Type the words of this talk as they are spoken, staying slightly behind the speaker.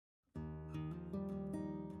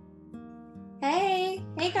Hey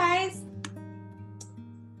guys.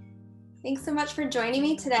 Thanks so much for joining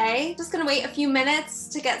me today. Just gonna wait a few minutes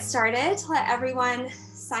to get started to let everyone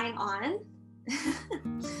sign on.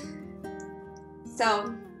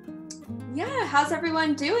 So yeah, how's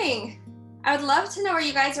everyone doing? I would love to know where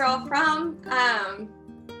you guys are all from.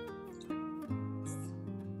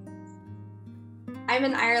 I'm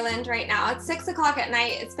in Ireland right now. It's 6 o'clock at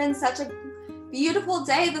night. It's been such a beautiful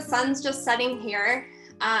day. The sun's just setting here.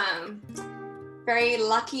 Very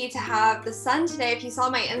lucky to have the sun today. If you saw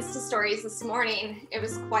my Insta stories this morning, it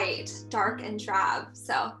was quite dark and drab.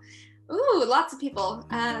 So, ooh, lots of people.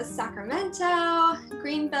 Sacramento,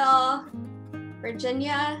 Greenville,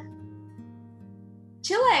 Virginia,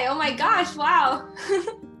 Chile. Oh my gosh, wow.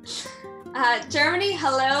 Germany,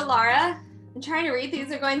 hello, Laura. I'm trying to read these,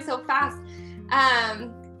 they're going so fast.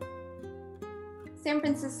 San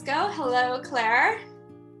Francisco, hello, Claire.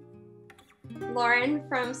 Lauren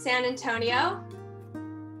from San Antonio.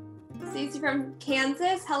 Susie from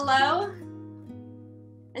Kansas, hello.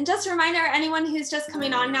 And just a reminder, anyone who's just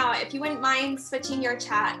coming on now, if you wouldn't mind switching your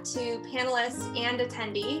chat to panelist and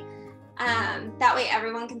attendee, that way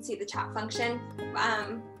everyone can see the chat function.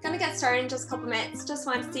 Gonna get started in just a couple minutes. Just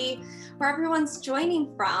want to see where everyone's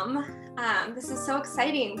joining from. This is so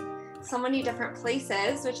exciting. So many different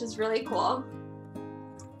places, which is really cool.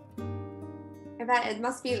 I bet it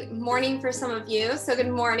must be morning for some of you, so good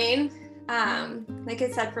morning. Like I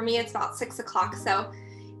said, for me, it's about 6 o'clock, so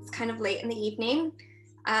it's kind of late in the evening.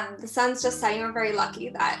 The sun's just setting. We're very lucky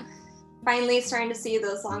that finally starting to see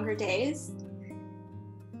those longer days.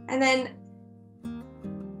 And then,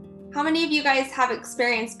 how many of you guys have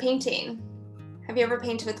experience painting? Have you ever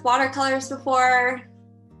painted with watercolors before?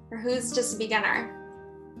 Or who's just a beginner?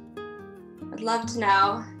 I'd love to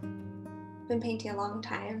know. Been painting a long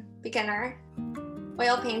time. Beginner.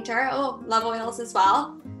 Oil painter. Oh, love oils as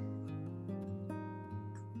well.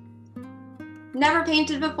 Never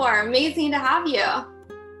painted before. Amazing to have you. A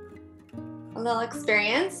little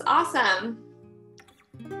experience. Awesome.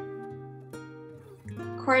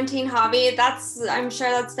 Quarantine hobby. I'm sure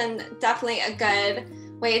that's been definitely a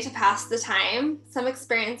good way to pass the time. Some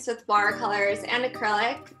experience with watercolors and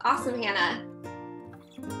acrylic. Awesome, Hannah.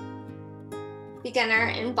 Beginner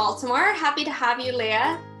in Baltimore. Happy to have you,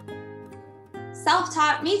 Leah.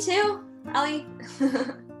 Self-taught, me too, Ellie.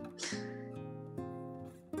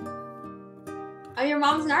 Oh, your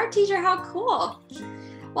mom's an art teacher, how cool.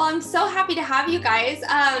 Well, I'm so happy to have you guys.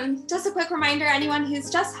 Just a quick reminder, anyone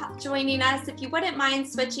who's just joining us, if you wouldn't mind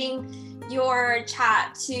switching your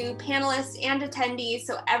chat to panelists and attendees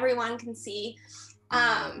so everyone can see.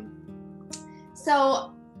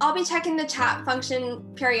 So I'll be checking the chat function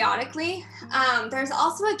periodically. There's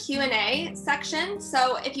also a Q&A section.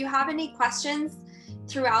 So if you have any questions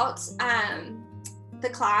throughout the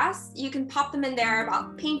class, you can pop them in there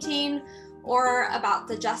about painting or about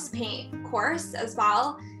the Just Paint course as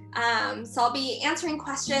well. So I'll be answering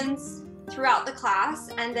questions throughout the class,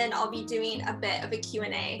 and then I'll be doing a bit of a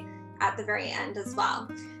Q&A at the very end as well.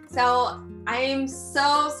 So I'm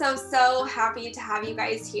so happy to have you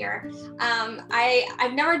guys here.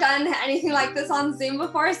 I've never done anything like this on Zoom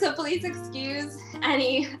before, so please excuse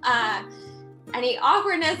any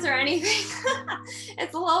awkwardness or anything.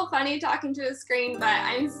 It's a little funny talking to a screen, but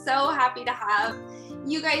I'm so happy to have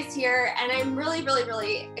you guys here, and I'm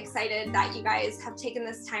really excited that you guys have taken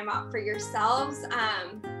this time out for yourselves,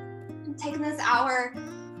 taken this hour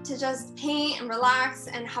to just paint and relax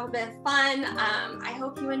and have a bit of fun. I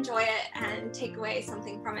hope you enjoy it and take away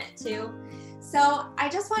something from it too. So I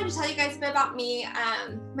just wanted to tell you guys a bit about me.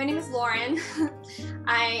 My name is Lauren.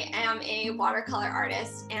 I am a watercolor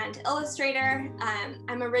artist and illustrator.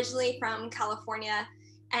 I'm originally from California,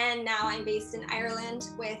 and now I'm based in Ireland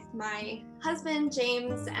with my husband,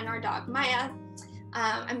 James, and our dog, Maya.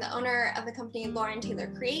 I'm the owner of the company Lauren Taylor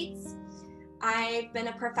Creates. I've been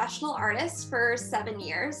a professional artist for 7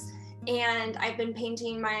 years, and I've been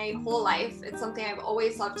painting my whole life. It's something I've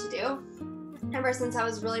always loved to do ever since I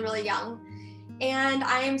was really young. And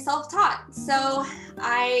I am self-taught. So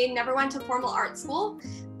I never went to formal art school,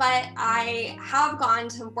 but I have gone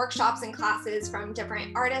to workshops and classes from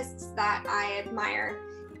different artists that I admire.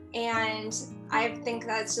 And I think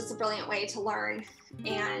that's just a brilliant way to learn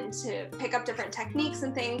and to pick up different techniques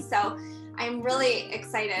and things. So I'm really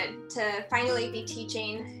excited to finally be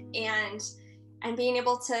teaching and being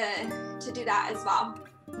able to do that as well.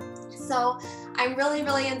 So I'm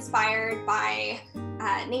really inspired by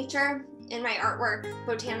nature in my artwork,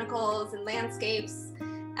 botanicals and landscapes.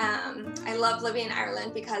 I love living in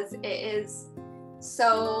Ireland because it is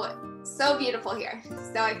so beautiful here.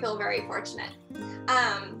 So I feel very fortunate.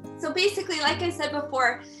 So basically, like I said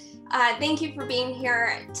before, Thank you for being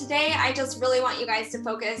here. Today, I just really want you guys to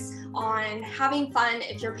focus on having fun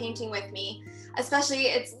if you're painting with me. Especially,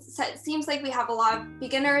 it seems like we have a lot of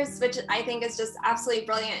beginners, which I think is just absolutely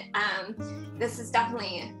brilliant. This is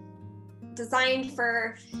definitely designed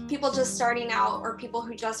for people just starting out or people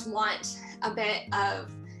who just want a bit of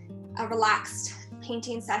a relaxed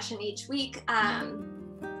painting session each week.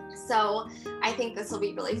 So I think this will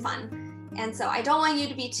be really fun. And so I don't want you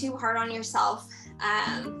to be too hard on yourself.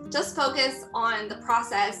 Just focus on the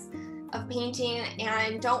process of painting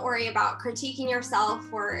and don't worry about critiquing yourself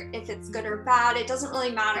or if it's good or bad. It doesn't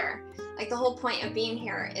really matter. Like, the whole point of being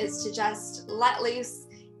here is to just let loose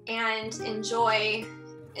and enjoy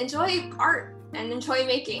art and enjoy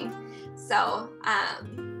making. So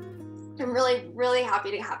I'm really, really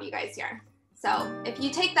happy to have you guys here. So if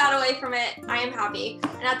you take that away from it, I am happy.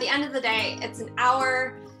 And at the end of the day, it's an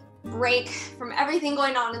hour break from everything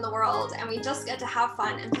going on in the world, and we just get to have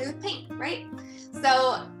fun and play with paint, right?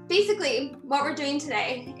 So basically what we're doing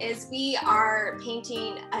today is we are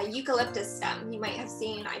painting a eucalyptus stem. You might have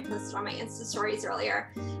seen, I posted on my Insta stories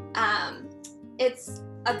earlier. It's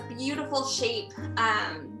a beautiful shape,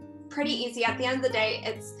 pretty easy. At the end of the day,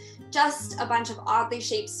 it's just a bunch of oddly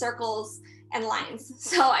shaped circles and lines.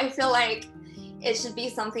 So I feel like it should be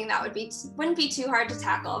something that wouldn't be too hard to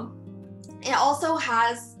tackle. It also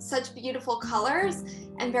has such beautiful colors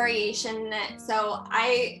and variation in it. So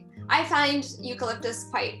I find eucalyptus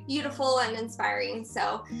quite beautiful and inspiring.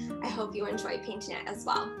 So I hope you enjoy painting it as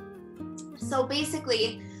well. So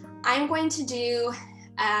basically, I'm going to do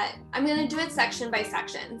it section by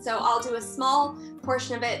section. So I'll do a small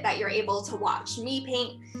portion of it that you're able to watch me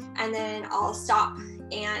paint, and then I'll stop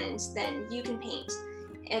and then you can paint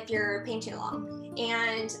if you're painting along.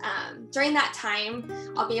 And during that time,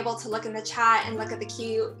 I'll be able to look in the chat and look at the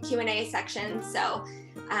Q&A section. So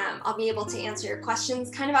I'll be able to answer your questions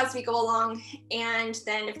kind of as we go along. And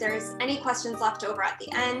then if there's any questions left over at the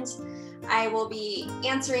end, I will be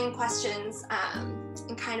answering questions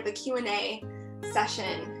in kind of a Q&A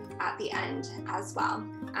session at the end as well.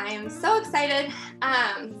 I am so excited.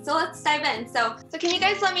 So let's dive in. So can you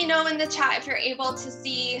guys let me know in the chat if you're able to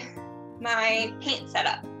see my paint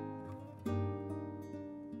setup?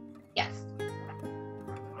 Yes.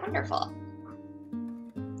 Wonderful.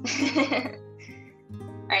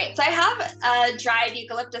 All right, so I have a dried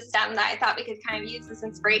eucalyptus stem that I thought we could kind of use as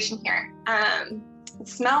inspiration here. It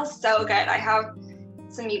smells so good. I have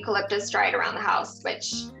some eucalyptus dried around the house,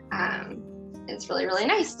 which is really, really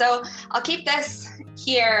nice. So I'll keep this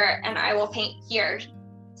here and I will paint here.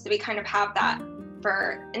 So we kind of have that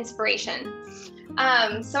for inspiration.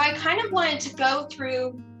 So I kind of wanted to go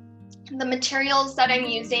through the materials that I'm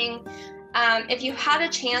using. If you've had a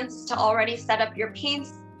chance to already set up your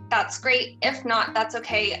paints, that's great. If not, that's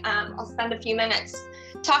okay. I'll spend a few minutes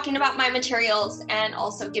talking about my materials and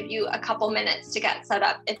also give you a couple minutes to get set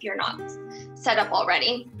up if you're not set up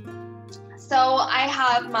already. So I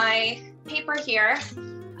have my paper here.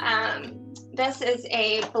 This is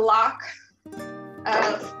a block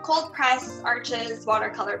of cold press Arches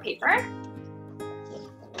watercolor paper.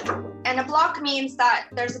 And a block means that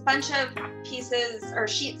there's a bunch of pieces or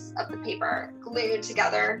sheets of the paper glued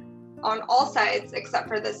together on all sides except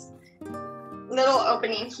for this little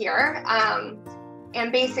opening here.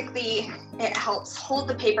 And basically it helps hold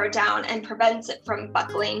the paper down and prevents it from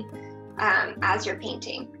buckling as you're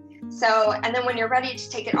painting. So, and then when you're ready to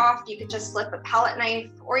take it off, you could just slip a palette knife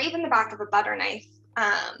or even the back of a butter knife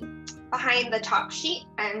behind the top sheet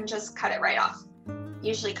and just cut it right off.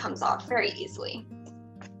 Usually comes off very easily.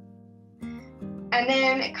 And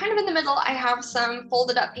then kind of in the middle, I have some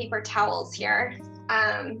folded up paper towels here.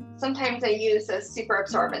 Sometimes I use a super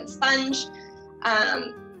absorbent sponge,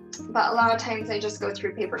 but a lot of times I just go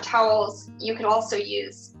through paper towels. You could also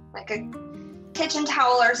use like a kitchen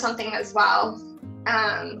towel or something as well.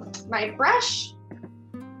 My brush,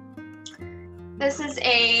 this is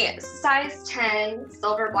a size 10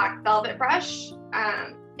 silver black velvet brush.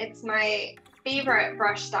 It's my favorite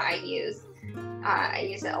brush that I use. I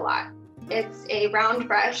use it a lot. It's a round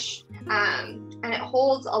brush, and it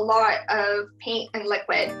holds a lot of paint and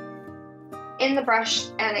liquid in the brush,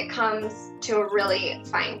 and it comes to a really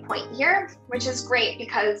fine point here, which is great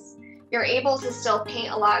because you're able to still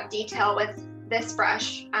paint a lot of detail with this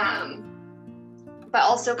brush, but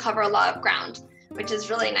also cover a lot of ground, which is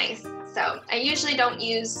really nice. So I usually don't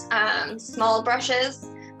use small brushes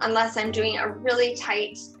unless I'm doing a really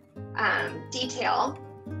tight detail,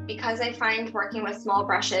 because I find working with small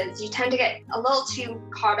brushes, you tend to get a little too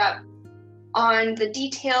caught up on the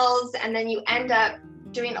details, and then you end up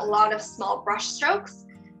doing a lot of small brush strokes,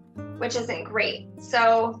 which isn't great.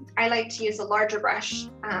 So I like to use a larger brush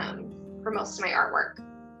for most of my artwork.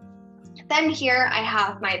 Then here I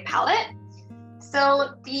have my palette.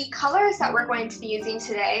 So the colors that we're going to be using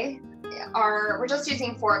today we're just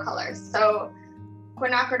using 4 colors. So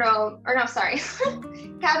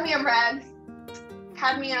Cadmium Red,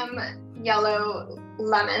 Cadmium Yellow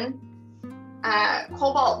Lemon,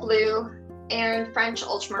 Cobalt Blue, and French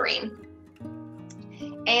Ultramarine.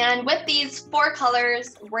 And with these 4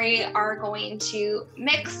 colors, we are going to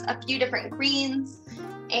mix a few different greens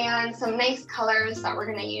and some nice colors that we're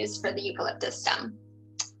going to use for the eucalyptus stem.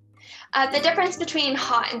 The difference between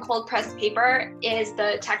hot and cold pressed paper is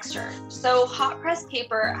the texture. So hot pressed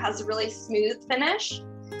paper has a really smooth finish,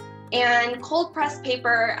 and cold pressed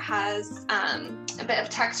paper has a bit of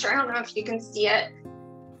texture. I don't know if you can see it.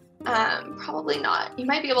 Probably not. You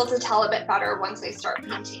might be able to tell a bit better once I start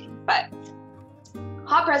painting, but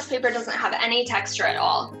hot pressed paper doesn't have any texture at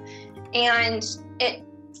all. And it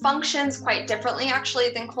functions quite differently actually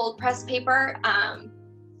than cold pressed paper.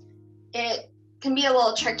 It can be a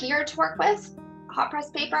little trickier to work with, hot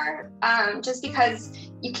pressed paper, just because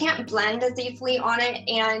you can't blend as easily on it,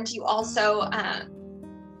 and you also,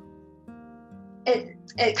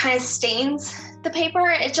 it kind of stains the paper.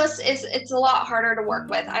 It's a lot harder to work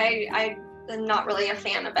with. I'm not really a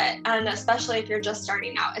fan of it, and especially if you're just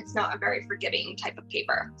starting out, it's not a very forgiving type of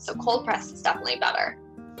paper. So cold press is definitely better.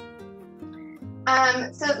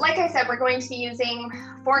 So like I said, we're going to be using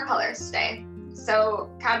 4 colors today. So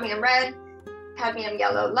Cadmium Red, Cadmium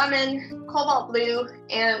Yellow Lemon, Cobalt Blue,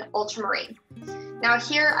 and Ultramarine. Now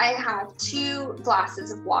here I have 2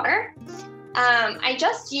 glasses of water. I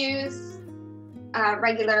just use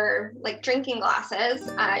regular drinking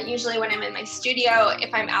glasses. Usually when I'm in my studio,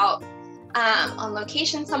 if I'm out on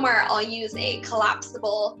location somewhere, I'll use a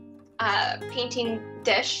collapsible painting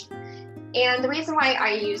dish. And the reason why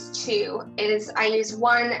I use 2 is I use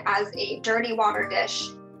one as a dirty water dish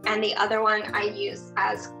and the other one I use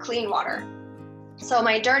as clean water. So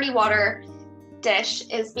my dirty water dish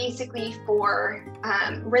is basically for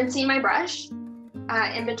rinsing my brush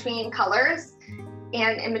in between colors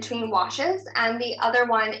and in between washes. And the other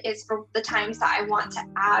one is for the times that I want to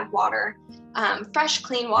add water, fresh,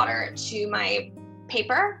 clean water to my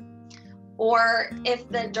paper. Or if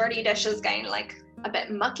the dirty dish is getting a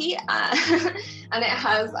bit mucky and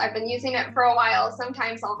I've been using it for a while,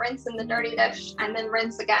 sometimes I'll rinse in the dirty dish and then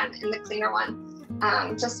rinse again in the cleaner one,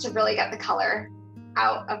 just to really get the color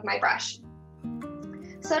out of my brush.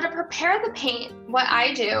 So to prepare the paint, what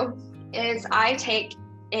I do is I take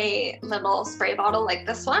a little spray bottle like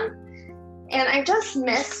this one, and I just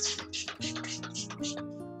mist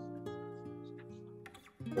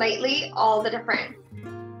lightly all the different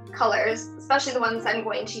colors, especially the ones I'm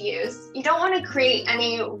going to use. You don't want to create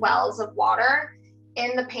any wells of water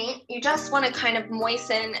in the paint. You just want to kind of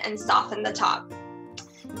moisten and soften the top.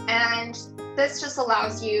 And this just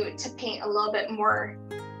allows you to paint a little bit more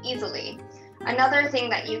easily. Another thing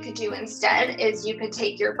that you could do instead is you could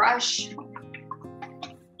take your brush,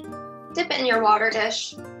 dip it in your water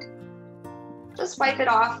dish, just wipe it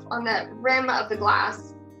off on the rim of the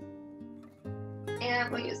glass,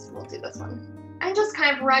 and we'll do this one. And just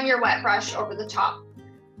kind of run your wet brush over the top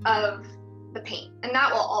of the paint, and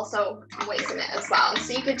that will also moisten it as well.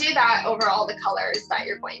 So you could do that over all the colors that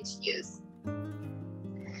you're going to use.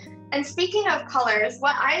 And speaking of colors,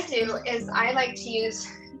 what I do is I like to use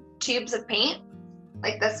tubes of paint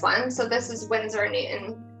like this one. So this is Winsor &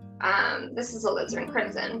 Newton. This is Alizarin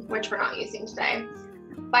Crimson, which we're not using today.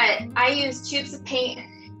 But I use tubes of paint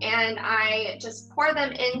and I just pour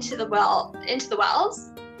them into the wells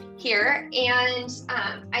here, and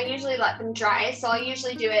I usually let them dry. So I'll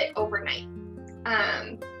usually do it overnight.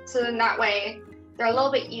 So then that way they're a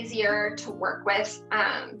little bit easier to work with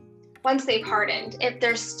once they've hardened. If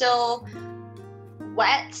they're still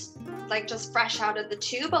wet, just fresh out of the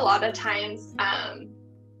tube, a lot of times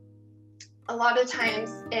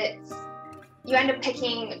it's, you end up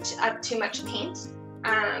picking up too much paint,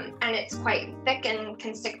 and it's quite thick and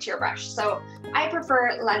can stick to your brush. So I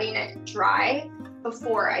prefer letting it dry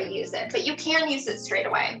before I use it, but you can use it straight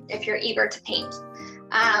away if you're eager to paint.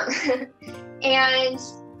 And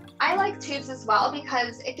I like tubes as well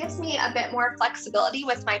because it gives me a bit more flexibility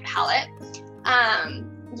with my palette.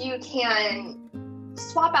 You can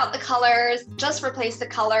swap out the colors, just replace the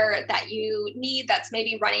color that you need that's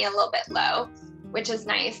maybe running a little bit low, which is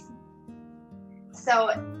nice.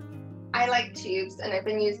 So I like tubes and I've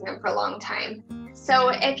been using them for a long time. So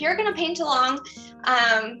if you're gonna paint along,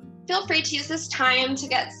 feel free to use this time to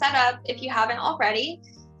get set up if you haven't already.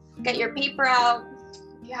 Get your paper out,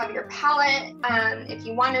 if you have your palette, if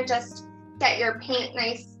you wanna just get your paint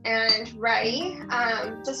nice and ready,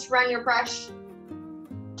 just run your brush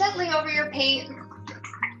gently over your paint.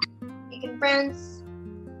 You can rinse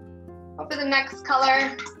over the next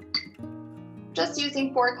color. Just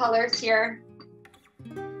using 4 colors here.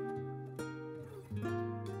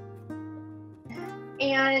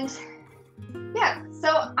 And yeah,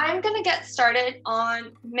 so I'm gonna get started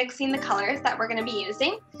on mixing the colors that we're gonna be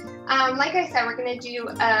using. Like I said, we're gonna do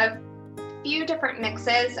a few different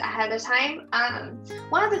mixes ahead of time.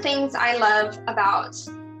 One of the things I love about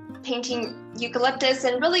painting eucalyptus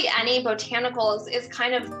and really any botanicals is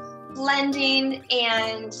kind of blending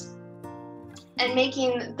and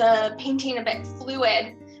making the painting a bit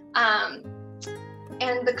fluid,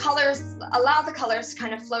 and the colors, allow the colors to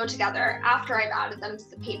kind of flow together after I've added them to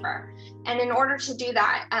the paper. And in order to do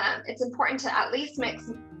that, it's important to at least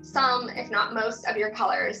mix some, if not most, of your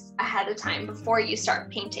colors ahead of time before you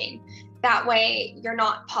start painting. That way you're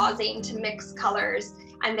not pausing to mix colors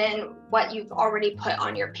and then what you've already put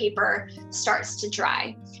on your paper starts to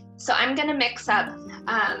dry. So I'm gonna mix up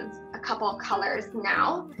a couple of colors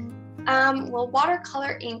now. Will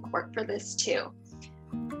watercolor ink work for this too?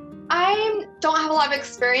 I don't have a lot of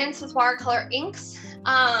experience with watercolor inks,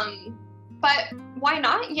 but why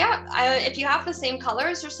not? Yeah, if you have the same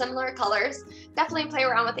colors or similar colors, definitely play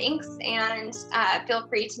around with inks and feel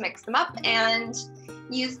free to mix them up and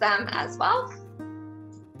use them as well.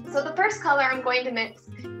 So the first color I'm going to mix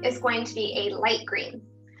is going to be a light green.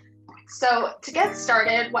 So to get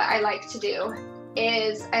started, what I like to do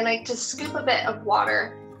is I like to scoop a bit of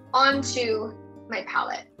water onto my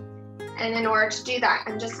palette. And in order to do that,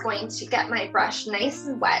 I'm just going to get my brush nice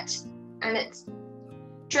and wet, and it's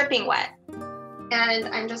dripping wet. And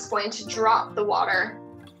I'm just going to drop the water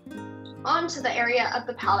onto the area of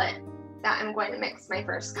the palette that I'm going to mix my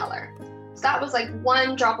first color. So that was like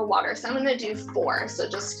 1 drop of water. So I'm going to do 4. So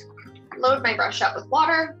just load my brush up with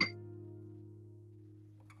water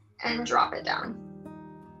and drop it down.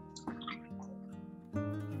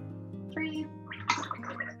 3.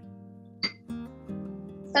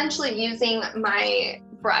 Essentially using my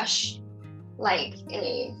brush like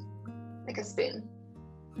a spoon.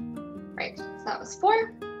 Right, so that was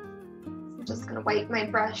 4. So I'm just gonna wipe my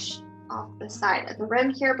brush off the side of the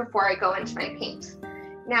rim here before I go into my paint.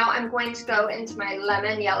 Now I'm going to go into my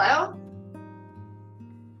lemon yellow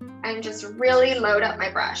and just really load up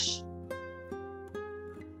my brush.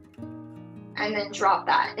 And then drop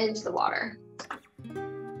that into the water.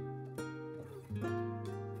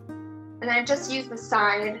 And I just use the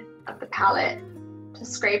side of the palette to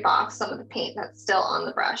scrape off some of the paint that's still on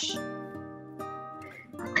the brush.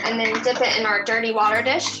 And then dip it in our dirty water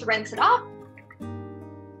dish to rinse it off.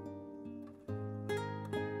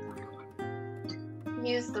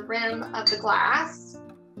 Use the rim of the glass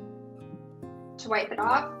to wipe it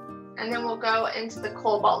off. And then we'll go into the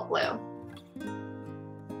Cobalt Blue.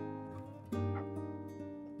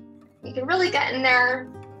 You can really get in there.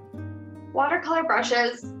 Watercolor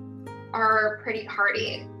brushes are pretty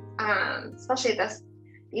hardy, especially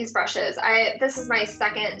these brushes. This is my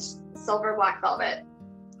second silver black velvet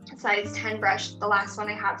size 10 brush, the last one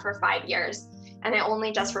I had for 5 years, and I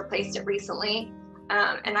only just replaced it recently.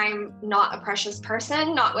 And I'm not a precious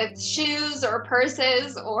person, not with shoes or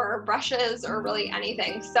purses or brushes or really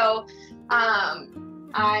anything. So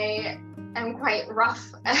I am quite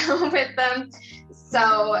rough with them.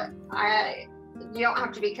 So you don't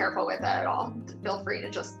have to be careful with it at all. Feel free to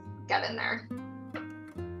just get in there.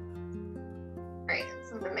 All right,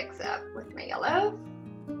 so I'm gonna mix it up with my yellow.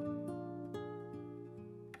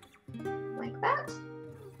 Like that.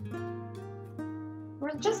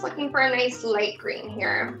 We're just looking for a nice light green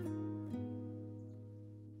here.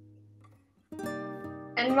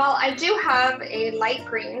 And while I do have a light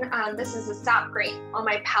green, this is a sap green on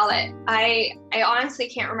my palette. I honestly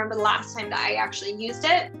can't remember the last time that I actually used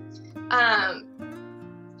it.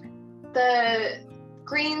 The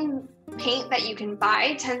green paint that you can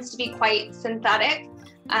buy tends to be quite synthetic.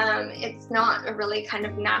 It's not a really kind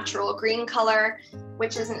of natural green color,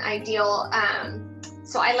 which isn't ideal.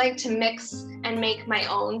 So I like to mix and make my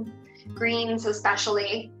own greens,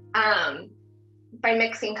 especially by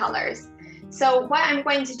mixing colors. So what I'm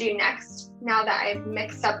going to do next, now that I've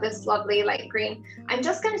mixed up this lovely light green, I'm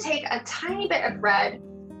just going to take a tiny bit of red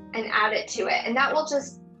and add it to it. And that will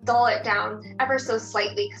just dull it down ever so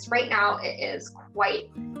slightly, because right now it is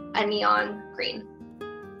quite a neon green.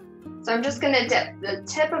 So I'm just going to dip the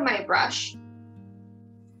tip of my brush,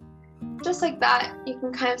 just like that. You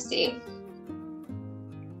can kind of see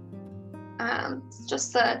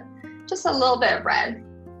just a little bit of red,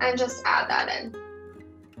 and just add that in.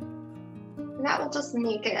 And that will just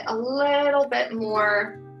make it a little bit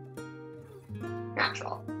more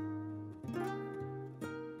natural.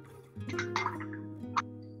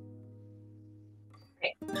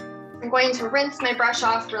 going to rinse my brush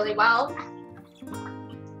off really well.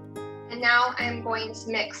 And now I'm going to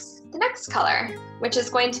mix the next color, which is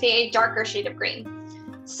going to be a darker shade of green.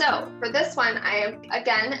 So for this one, I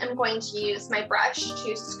am going to use my brush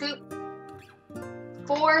to scoop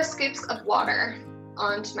 4 scoops of water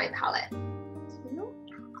onto my palette.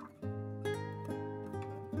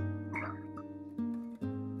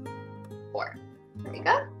 4. There we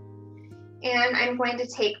go. And I'm going to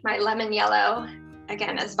take my lemon yellow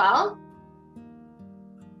again as well.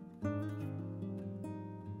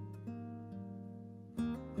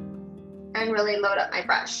 And really load up my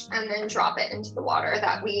brush and then drop it into the water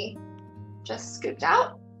that we just scooped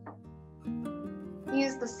out.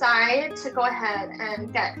 Use the side to go ahead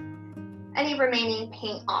and get any remaining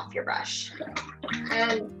paint off your brush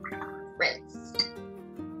and rinse.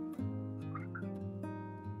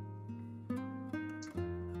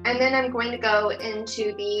 And then I'm going to go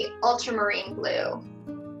into the Ultramarine blue.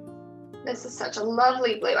 This is such a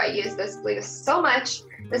lovely blue. I use this blue so much.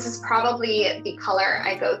 This is probably the color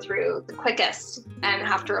I go through the quickest and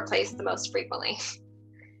have to replace the most frequently.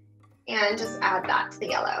 And just add that to the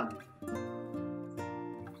yellow.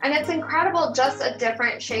 And it's incredible, just a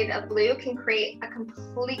different shade of blue can create a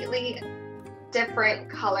completely different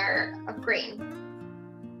color of green.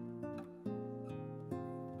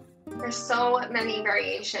 There's so many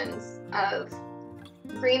variations of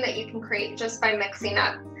green that you can create just by mixing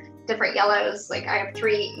up different yellows. Like I have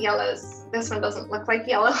 3 yellows. This one doesn't look like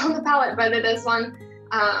yellow on the palette, but it is one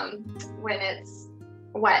when it's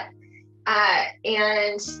wet.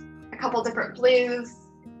 And a couple different blues.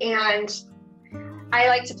 And I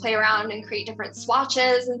like to play around and create different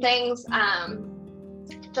swatches and things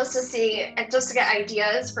just to get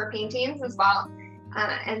ideas for paintings as well,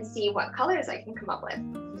 and see what colors I can come up with,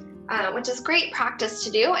 which is great practice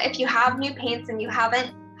to do. If you have new paints and you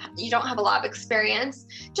don't have a lot of experience,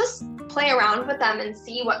 just play around with them and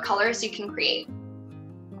see what colors you can create.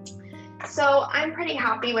 So I'm pretty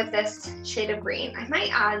happy with this shade of green. I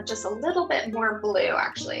might add just a little bit more blue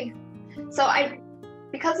actually. So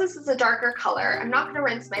because this is a darker color, I'm not gonna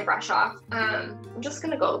rinse my brush off. I'm just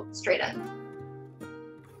gonna go straight in.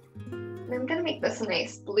 And I'm gonna make this a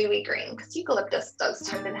nice bluey green because eucalyptus does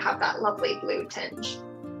tend to have that lovely blue tinge.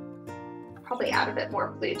 Probably add a bit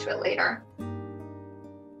more blue to it later.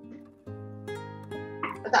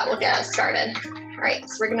 But that will get us started. All right,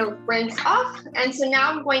 so we're gonna rinse off. And so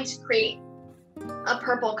now I'm going to create a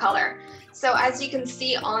purple color. So as you can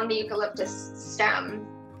see on the eucalyptus stem,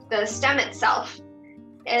 the stem itself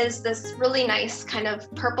is this really nice kind of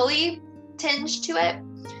purpley tinge to it.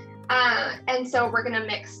 And so we're gonna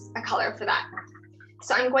mix a color for that.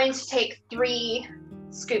 So I'm going to take 3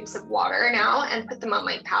 scoops of water now and put them on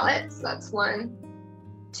my palette. So that's 1,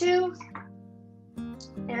 2,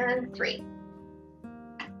 and 3.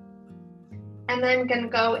 And then I'm gonna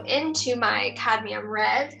go into my cadmium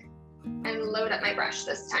red and load up my brush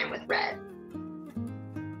this time with red.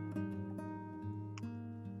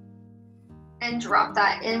 And drop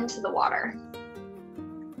that into the water.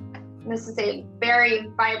 And this is a very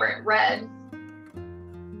vibrant red.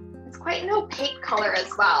 It's quite an opaque color as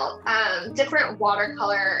well. Different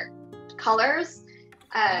watercolor colors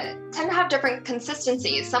tend to have different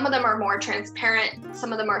consistencies. Some of them are more transparent,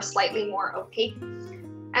 some of them are slightly more opaque.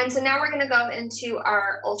 And so now we're gonna go into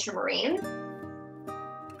our ultramarine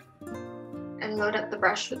and load up the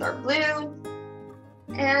brush with our blue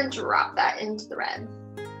and drop that into the red.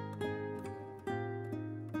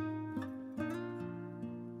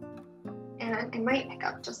 And I might pick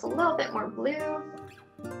up just a little bit more blue.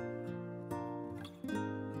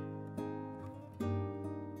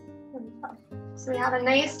 So we have a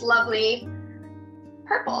nice, lovely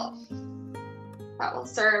purple that will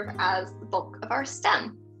serve as the bulk of our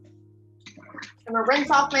stem. I'm gonna rinse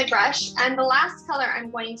off my brush, and the last color I'm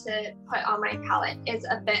going to put on my palette is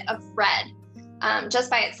a bit of red, just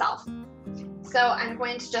by itself. So I'm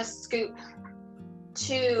going to just scoop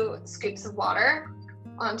 2 scoops of water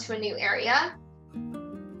onto a new area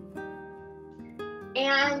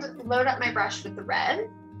and load up my brush with the red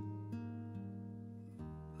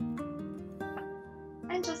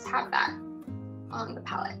and just have that on the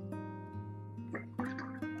palette.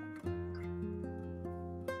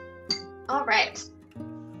 All right,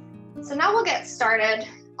 so now we'll get started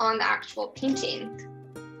on the actual painting.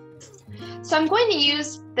 So I'm going to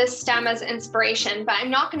use this stem as inspiration, but I'm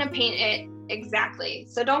not going to paint it exactly.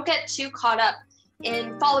 So don't get too caught up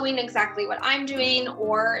in following exactly what I'm doing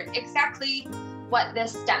or exactly what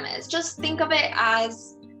this stem is. Just think of it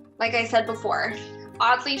as, like I said before,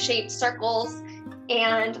 oddly shaped circles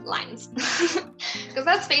and lines, because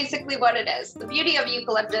that's basically what it is. The beauty of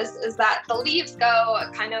eucalyptus is that the leaves go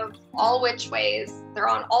kind of all which ways. They're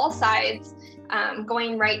on all sides,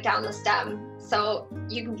 going right down the stem. So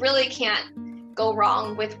you really can't go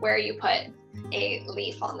wrong with where you put a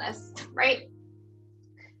leaf on this, right?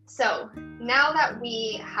 So now that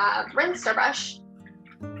we have rinsed our brush,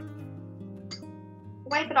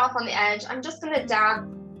 wipe it off on the edge. I'm just gonna dab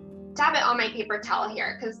it on my paper towel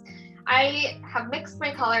here, because I have mixed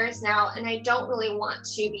my colors now and I don't really want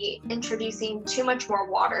to be introducing too much more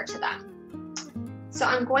water to them. So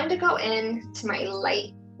I'm going to go in to my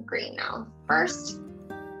light green now first.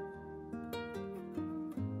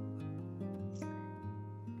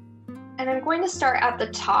 And I'm going to start at the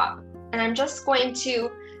top, and I'm just going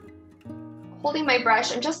to, holding my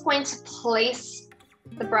brush, I'm just going to place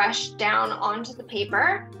the brush down onto the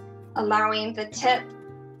paper, allowing the tip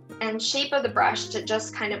and shape of the brush to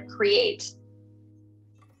just kind of create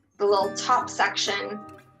the little top section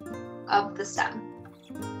of the stem.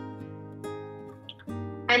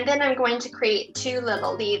 And then I'm going to create 2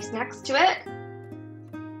 little leaves next to it.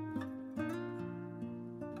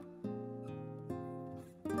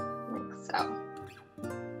 Like so.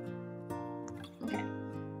 Okay.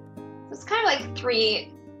 So it's kind of like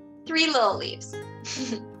three little leaves.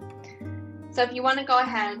 So if you want to go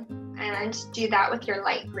ahead and do that with your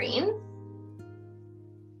light green.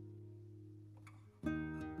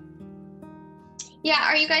 Yeah,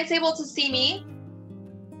 are you guys able to see me?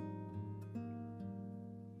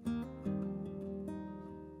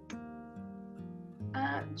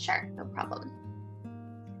 Sure, no problem.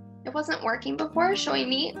 It wasn't working before, showing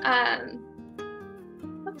me.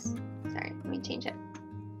 Oops, sorry, let me change it.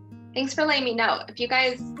 Thanks for letting me know. If you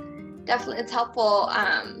guys, definitely, it's helpful.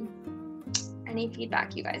 Any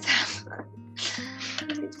feedback you guys have.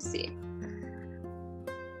 Let me just see.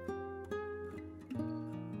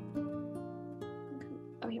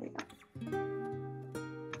 Oh, here we go.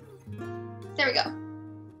 There we go.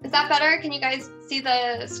 Is that better? Can you guys see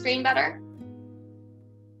the screen better?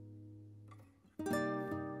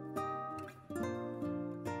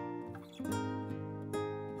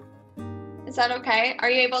 Is that okay? Are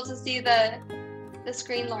you able to see the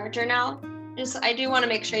screen larger now? I do want to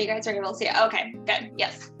make sure you guys are able to see it. Okay, good.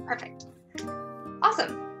 Yes, perfect.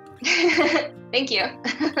 Awesome. Thank you.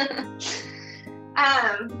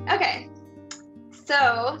 Okay,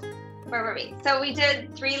 so where were we? So we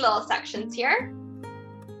did 3 little sections here.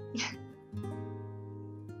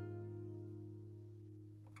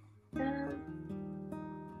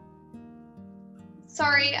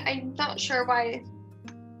 Sorry, I'm not sure why.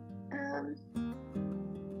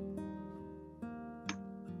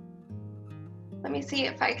 Let me see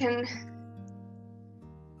if I can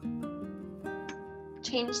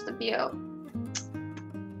change the view.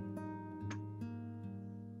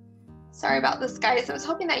 Sorry about this, guys. I was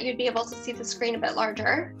hoping that you'd be able to see the screen a bit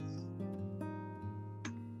larger.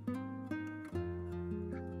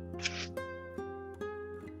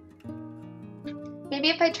 Maybe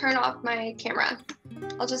if I turn off my camera,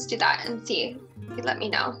 I'll just do that and see if you let me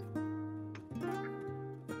know.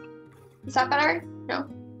 Is that better? No?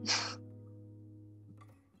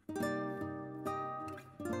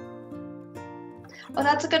 Oh,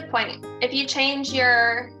 that's a good point. If you change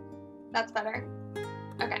your, that's better.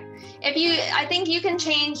 Okay. I think you can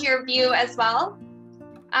change your view as well.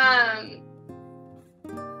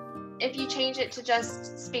 If you change it to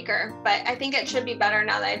just speaker, but I think it should be better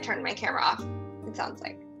now that I've turned my camera off. It sounds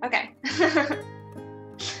like, okay.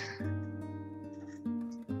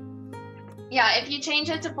 Yeah, if you change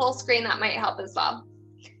it to full screen, that might help as well.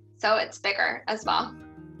 So it's bigger as well.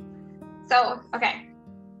 So, okay.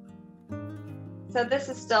 So this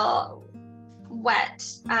is still wet.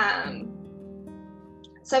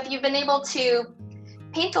 So if you've been able to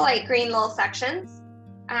paint the light green little sections,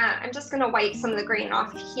 I'm just gonna wipe some of the green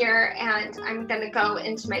off here, and I'm gonna go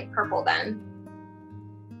into my purple then.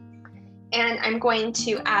 And I'm going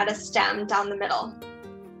to add a stem down the middle.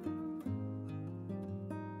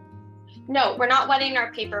 No, we're not wetting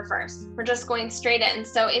our paper first. We're just going straight in.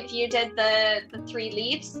 So if you did the 3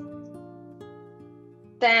 leaves,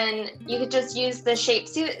 then you could just use the shape.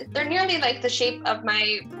 See, they're nearly like the shape of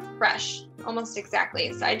my brush, almost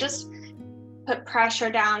exactly. So I just put pressure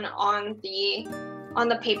down on the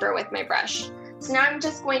paper with my brush. So now I'm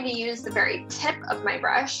just going to use the very tip of my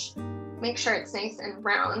brush, make sure it's nice and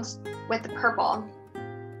round with the purple,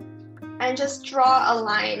 and just draw a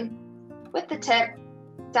line with the tip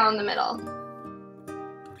down the middle.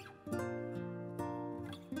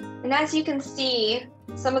 And as you can see,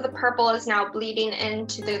 some of the purple is now bleeding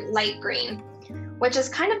into the light green, which is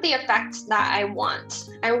kind of the effect that I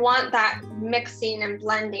want. I want that mixing and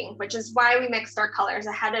blending, which is why we mixed our colors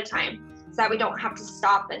ahead of time, so that we don't have to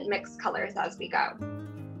stop and mix colors as we go.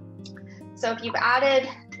 So if you've added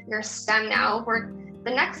your stem now,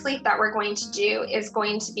 the next leaf that we're going to do is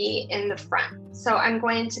going to be in the front. So I'm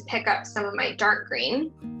going to pick up some of my dark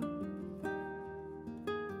green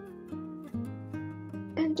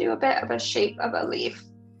and do a bit of a shape of a leaf.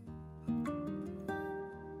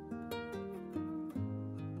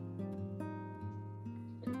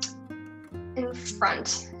 In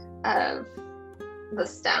front of the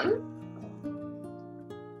stem.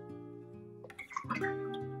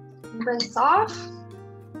 Rinse off.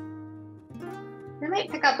 I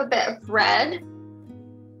might pick up a bit of red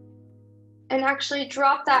and actually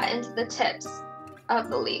drop that into the tips of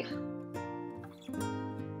the leaf.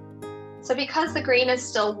 So because the green is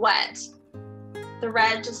still wet, the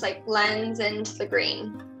red just like blends into the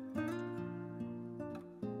green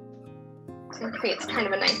and creates kind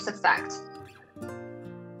of a nice effect.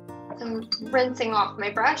 I'm rinsing off my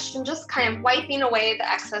brush and just kind of wiping away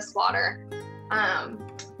the excess water.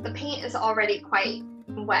 The paint is already quite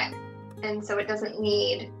wet, and so it doesn't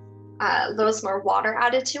need loads more water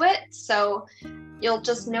added to it. So you'll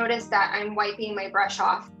just notice that I'm wiping my brush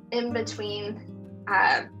off in between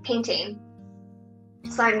painting,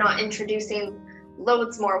 so I'm not introducing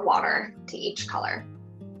loads more water to each color.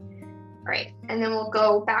 All right, and then we'll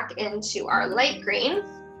go back into our light green.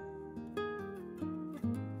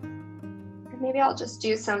 Maybe I'll just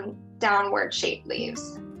do some downward shaped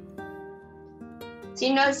leaves. So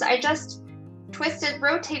you notice I just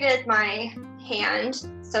rotated my hand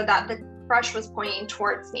so that the brush was pointing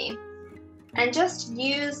towards me, and just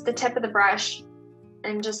use the tip of the brush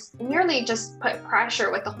and just merely just put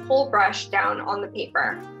pressure with the whole brush down on the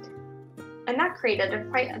paper. And that created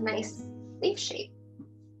quite a nice leaf shape.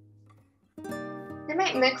 I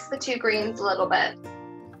might mix the two greens a little bit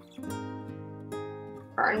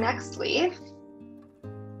for our next leaf.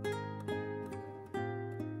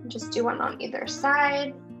 Just do one on either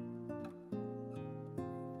side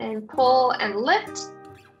and pull and lift.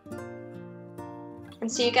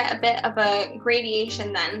 And so you get a bit of a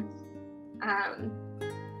gradation then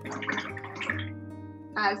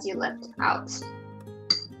as you lift out.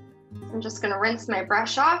 I'm just going to rinse my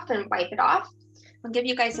brush off and wipe it off. I'll give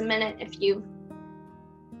you guys a minute if you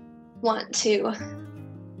want to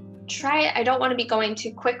try it. I don't want to be going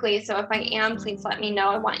too quickly, so if I am, please let me know.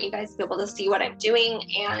 I want you guys to be able to see what I'm doing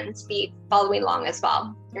and be following along as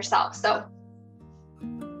well yourself. So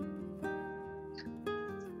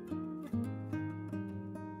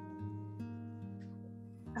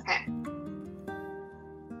okay.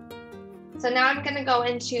 So now I'm going to go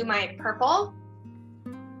into my purple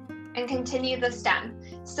and continue the stem.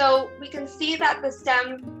 So we can see that the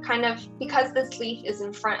stem kind of, because this leaf is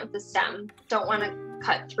in front of the stem, don't want to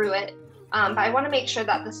cut through it, but I want to make sure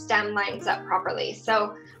that the stem lines up properly.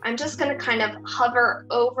 So I'm just going to kind of hover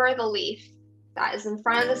over the leaf that is in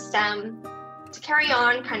front of the stem to carry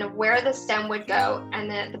on kind of where the stem would go, and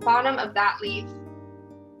then at the bottom of that leaf,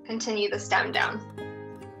 continue the stem down,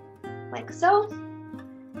 like so,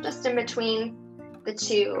 just in between the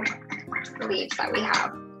two leaves that we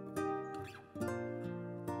have.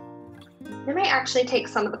 I might actually take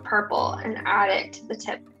some of the purple and add it to the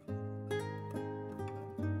tip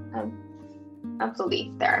of the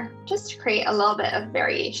leaf there, just to create a little bit of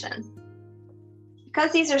variation.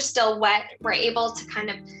 Because these are still wet, we're able to kind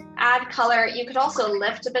of add color. You could also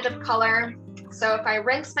lift a bit of color. So if I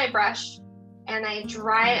rinse my brush and I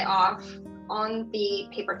dry it off on the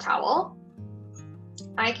paper towel,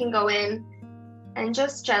 I can go in and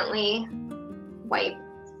just gently wipe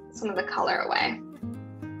some of the color away.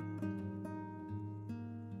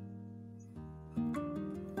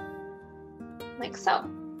 Like so.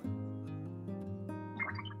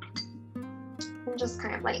 And just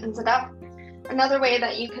kind of lightens it up. Another way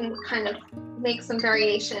that you can kind of make some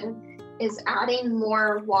variation is adding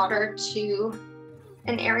more water to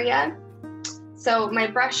an area. So my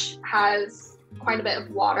brush has quite a bit of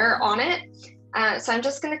water on it. So I'm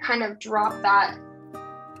just going to kind of drop that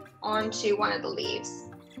onto one of the leaves.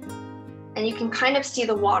 And you can kind of see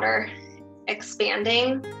the water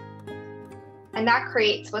expanding. And that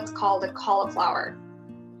creates what's called a cauliflower.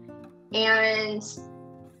 And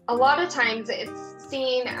a lot of times it's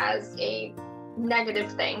seen as a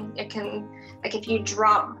negative thing. It can, like if you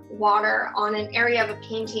drop water on an area of a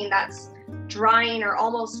painting that's drying or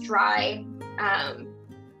almost dry,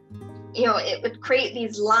 you know, it would create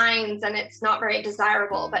these lines and it's not very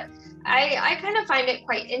desirable. But I kind of find it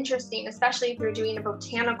quite interesting, especially if you're doing a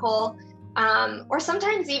botanical, or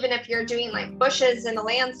sometimes even if you're doing like bushes in a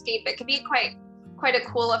landscape, it could be quite quite a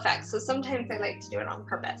cool effect. So sometimes I like to do it on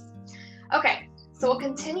purpose. Okay, so we'll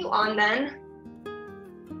continue on then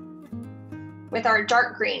with our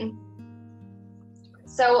dark green.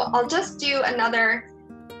 So I'll just do another,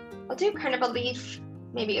 I'll do kind of a leaf,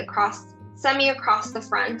 maybe across, semi across the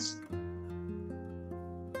front.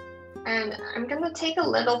 And I'm gonna take a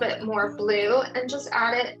little bit more blue and just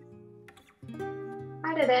add it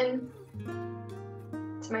in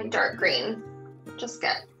to my dark green.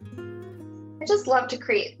 I just love to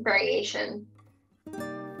create variation.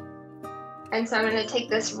 And so I'm gonna take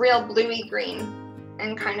this real bluey green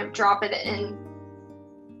and kind of drop it in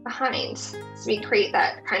behind. So we create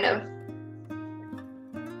that kind of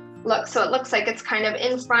look. So it looks like it's kind of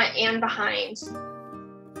in front and behind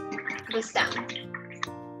the stem.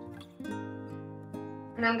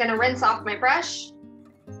 And I'm gonna rinse off my brush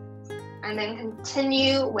and then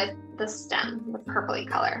continue with the stem, the purpley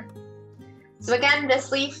color. So again,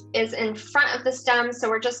 this leaf is in front of the stem, so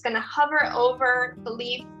we're just gonna hover over the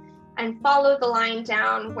leaf and follow the line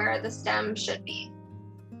down where the stem should be.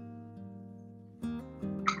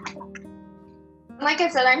 Like I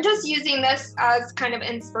said, I'm just using this as kind of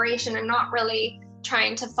inspiration. I'm not really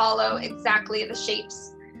trying to follow exactly the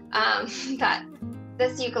shapes that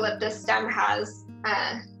this eucalyptus stem has.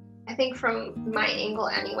 I think from my angle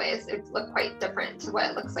anyways, it would look quite different to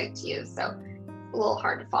what it looks like to you, so a little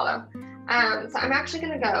hard to follow. So I'm actually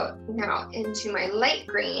gonna go now into my light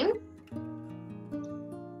green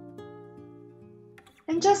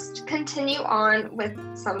and just continue on with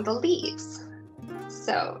some of the leaves.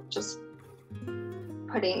 So just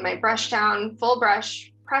putting my brush down, full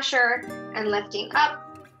brush pressure, and lifting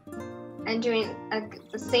up, and doing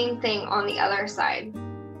the same thing on the other side,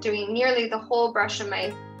 doing nearly the whole brush of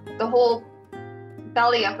the whole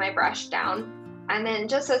belly of my brush down. And then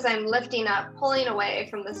just as I'm lifting up, pulling away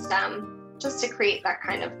from the stem, just to create that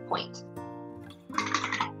kind of point.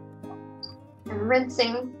 And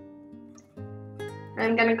rinsing. And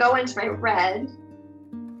I'm gonna go into my red.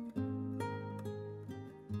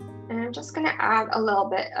 And I'm just gonna add a little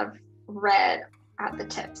bit of red at the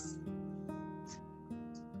tips.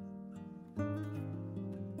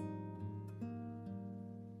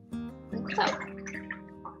 Like so.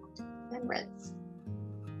 And rinse.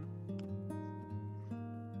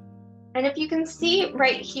 And if you can see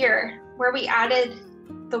right here, where we added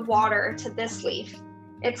the water to this leaf,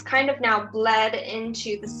 it's kind of now bled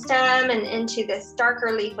into the stem and into this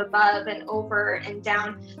darker leaf above and over and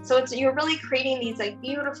down. So you're really creating these like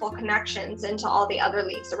beautiful connections into all the other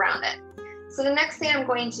leaves around it. So the next thing I'm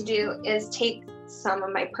going to do is take some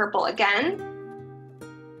of my purple again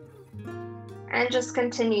and just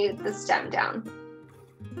continue the stem down.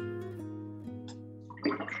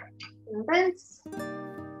 And rinse.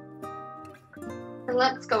 And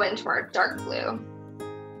let's go into our dark blue.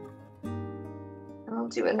 And I'll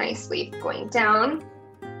do a nice leaf going down.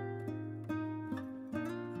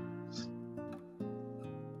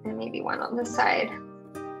 And maybe one on this side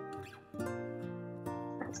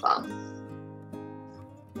as well.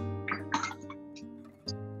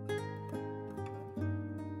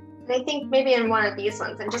 And I think maybe in one of these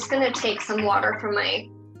ones, I'm just gonna take some water from my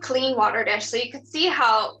clean water dish. So you can see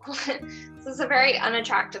how this is a very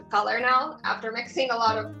unattractive color now after mixing a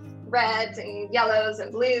lot of reds and yellows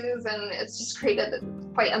and blues, and it's just created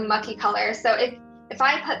quite a mucky color. So if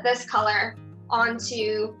I put this color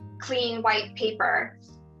onto clean white paper,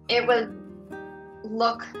 it would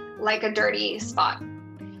look like a dirty spot.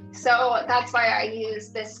 So that's why I use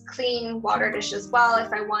this clean water dish as well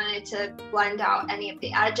if I wanted to blend out any of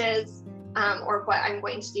the edges. Or what I'm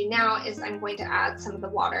going to do now is I'm going to add some of the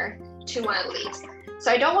water to one of the leaves. So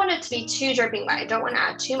I don't want it to be too dripping wet. I don't want to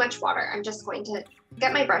add too much water. I'm just going to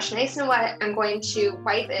get my brush nice and wet. I'm going to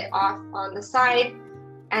wipe it off on the side,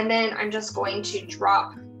 and then I'm just going to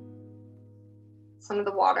drop some of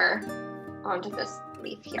the water onto this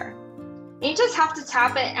leaf here. And you just have to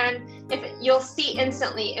tap it, and you'll see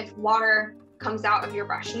instantly if water comes out of your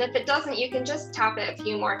brush. And if it doesn't, you can just tap it a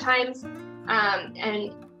few more times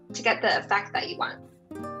and to get the effect that you want.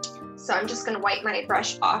 So I'm just going to wipe my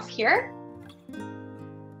brush off here.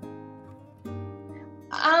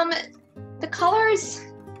 The colors,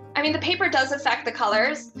 I mean, the paper does affect the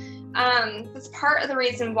colors. That's part of the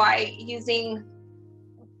reason why using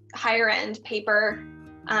higher end paper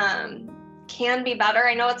can be better.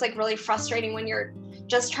 I know it's like really frustrating when you're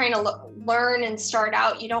just trying to learn and start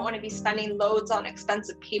out. You don't want to be spending loads on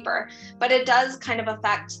expensive paper, but it does kind of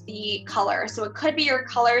affect the color. So it could be your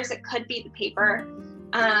colors, it could be the paper.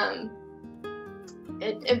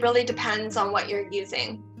 It really depends on what you're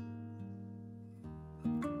using.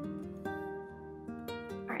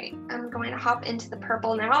 All right, I'm going to hop into the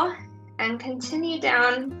purple now, and continue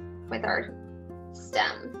down with our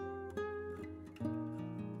stem.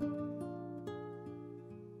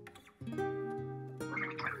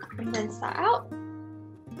 And rinse that out.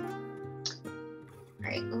 All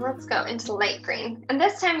right, let's go into the light green. And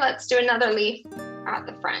this time let's do another leaf at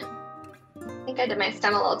the front. I think I did my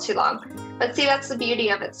stem a little too long. But see, that's the beauty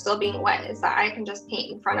of it still being wet, is that I can just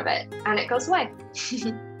paint in front of it and it goes away.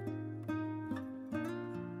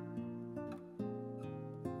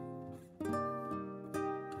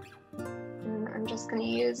 And I'm just going to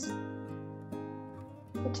use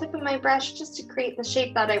the tip of my brush just to create the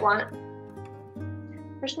shape that I want.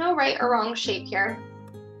 There's no right or wrong shape here.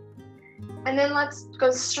 And then let's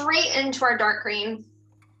go straight into our dark green.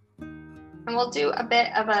 And we'll do a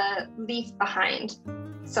bit of a leaf behind.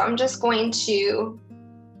 So I'm just going to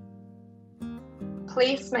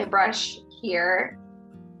place my brush here,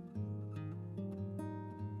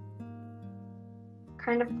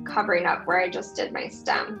 kind of covering up where I just did my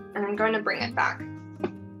stem, and I'm going to bring it back.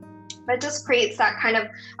 But it just creates that kind of,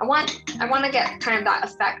 I want to get kind of that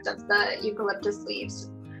effect of the eucalyptus leaves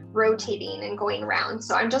rotating and going around.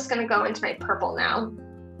 So I'm just going to go into my purple now.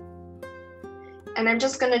 And I'm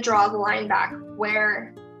just going to draw the line back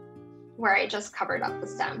where I just covered up the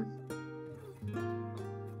stem.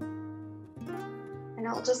 And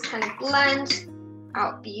it'll just kind of blend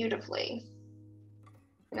out beautifully.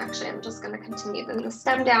 And actually, I'm just going to continue the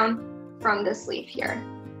stem down from this leaf here.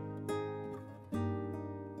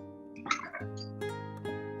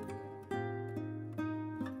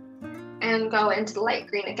 And go into the light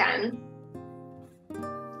green again.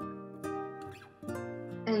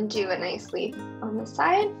 And do a nice leaf on the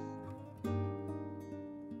side.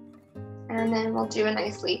 And then we'll do a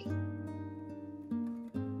nice leaf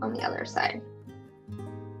on the other side.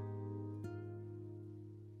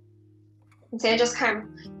 And see, I just kind of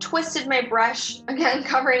twisted my brush, again,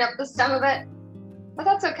 covering up the stem of it. But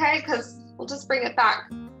that's okay, because we'll just bring it back.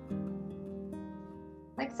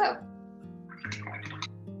 Like so.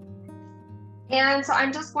 And so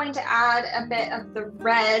I'm just going to add a bit of the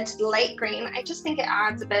red to the light green. I just think it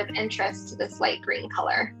adds a bit of interest to this light green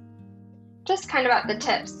color. Just kind of at the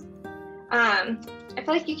tips. I feel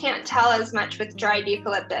like you can't tell as much with dried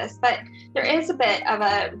eucalyptus, but there is a bit of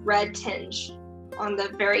a red tinge on the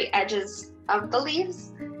very edges of the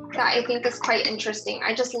leaves that I think is quite interesting.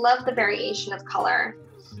 I just love the variation of color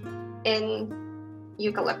in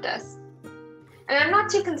eucalyptus. And I'm not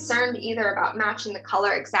too concerned either about matching the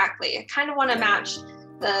color exactly. I kind of want to match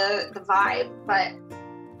the vibe, but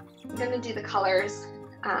I'm going to do the colors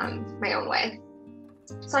my own way.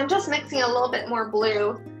 So I'm just mixing a little bit more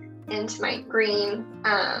blue into my green.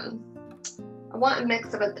 I want a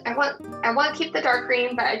mix of it. I want to keep the dark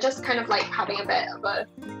green, but I just kind of like having a bit of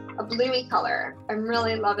a bluey color. I'm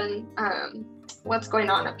really loving what's going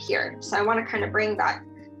on up here. So I want to kind of bring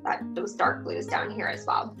those dark blues down here as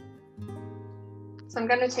well. So I'm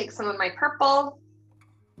going to take some of my purple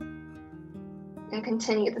and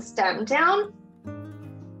continue the stem down.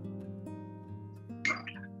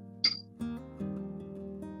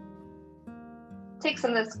 Take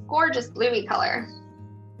some of this gorgeous bluey color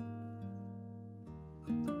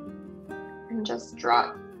and just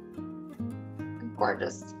drop a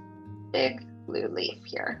gorgeous big blue leaf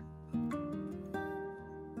here,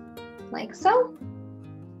 like so.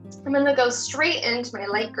 I'm going to go straight into my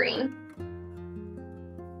light green,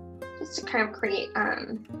 just to kind of create,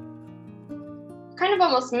 kind of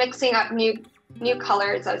almost mixing up new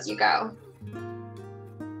colors as you go.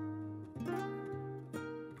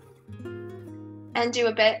 And do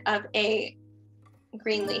a bit of a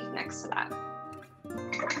green leaf next to that.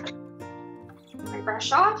 My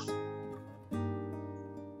brush off.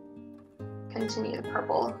 Continue the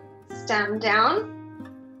purple stem down.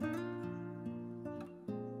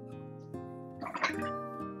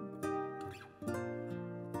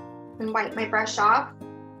 And wipe my brush off.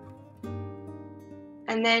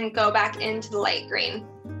 And then go back into the light green.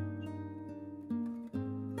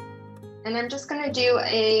 And I'm just going to do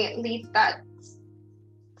a leaf that's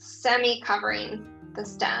semi-covering the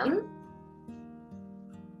stem.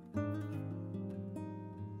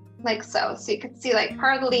 Like so. So you can see like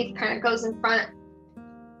part of the leaf kind of goes in front.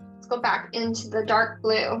 Let's go back into the dark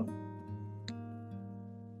blue.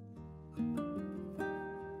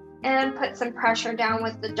 And put some pressure down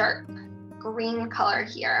with the dark green color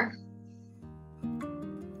here.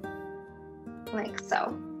 Like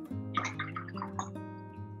so.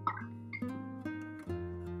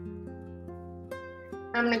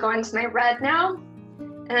 I'm going to go into my red now,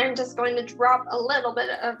 and I'm just going to drop a little bit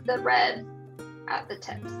of the red at the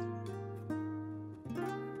tips.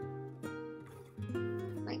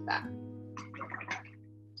 Like that.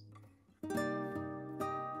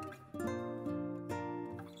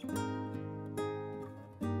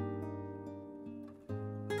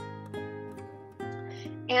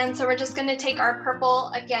 And so we're just going to take our purple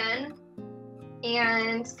again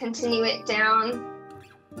and continue it down.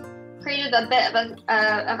 Created a bit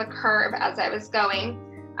of a curve as I was going.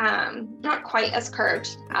 Not quite as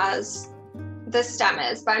curved as this stem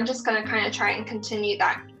is, but I'm just going to kind of try and continue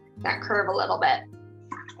that curve a little bit.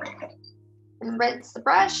 And rinse the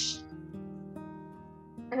brush.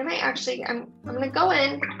 And I might actually, I'm going to go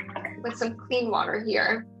in with some clean water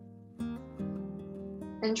here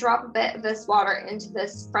and drop a bit of this water into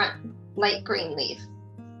this front light green leaf.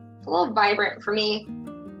 It's a little vibrant for me.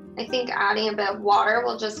 I think adding a bit of water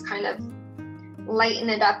will just kind of lighten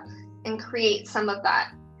it up and create some of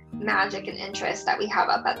that magic and interest that we have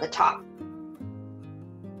up at the top.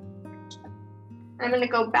 I'm going to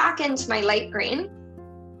go back into my light green,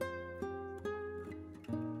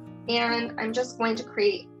 and I'm just going to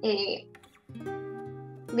create a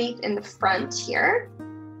leaf in the front here.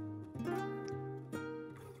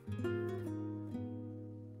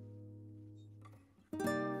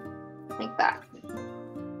 Like that.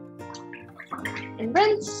 And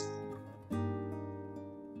rinse.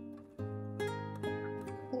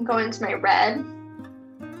 And go into my red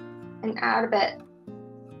and add a bit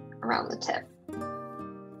around the tip.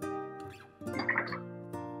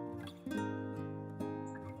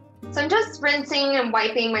 So I'm just rinsing and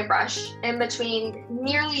wiping my brush in between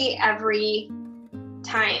nearly every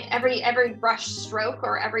time, every brush stroke,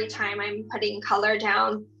 or every time I'm putting color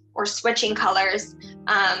down or switching colors.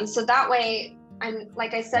 So that way,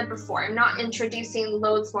 like I said before, I'm not introducing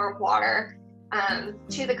loads more water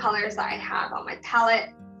to the colors that I have on my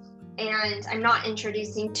palette, and I'm not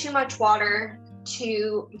introducing too much water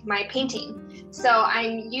to my painting. So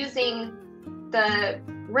I'm using the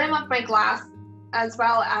rim of my glass as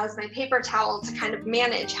well as my paper towel to kind of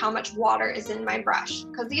manage how much water is in my brush,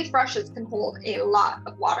 because these brushes can hold a lot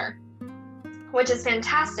of water, which is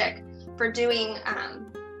fantastic for doing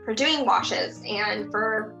washes and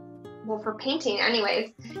for painting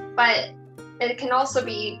anyways, but it can also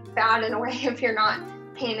be bad in a way if you're not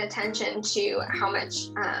paying attention to how much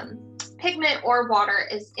pigment or water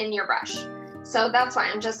is in your brush. So that's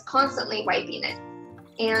why I'm just constantly wiping it.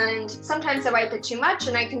 And sometimes I wipe it too much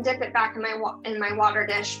and I can dip it back in my water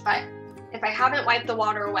dish, but if I haven't wiped the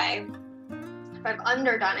water away, if I've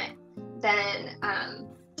underdone it, then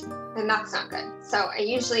that's not good. So I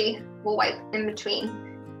usually will wipe in between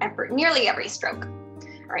nearly every stroke.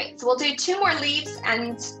 All right, so we'll do 2 more leaves,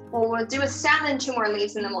 and we'll do a stem and 2 more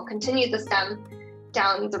leaves, and then we'll continue the stem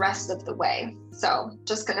down the rest of the way. So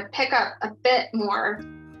just gonna pick up a bit more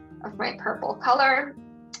of my purple color,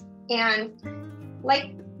 and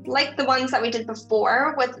like the ones that we did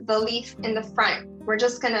before with the leaf in the front, we're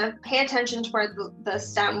just gonna pay attention to where the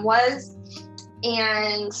stem was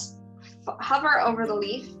and hover over the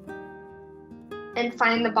leaf and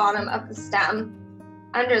find the bottom of the stem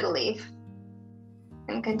under the leaf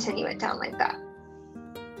and continue it down like that.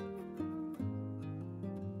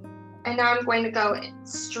 And now I'm going to go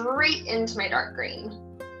straight into my dark green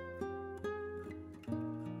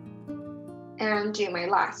and do my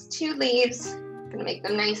last 2 leaves. I'm gonna make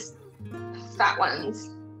them nice fat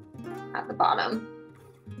ones at the bottom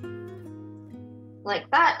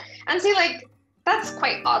like that. And see, like, that's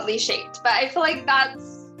quite oddly shaped, but I feel like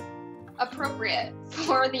that's appropriate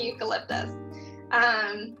for the eucalyptus.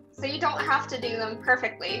 So you don't have to do them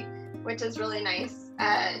perfectly, which is really nice.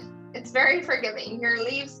 It's very forgiving. Your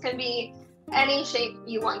leaves can be any shape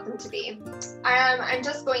you want them to be. I'm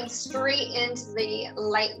just going straight into the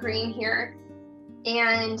light green here,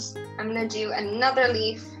 and I'm gonna do another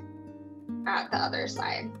leaf at the other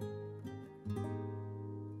side.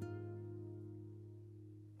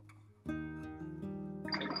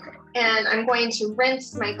 And I'm going to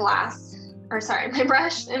rinse my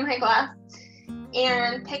brush in my glass,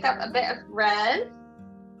 and pick up a bit of red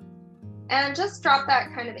and just drop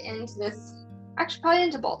that kind of into this, actually probably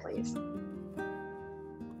into both leaves,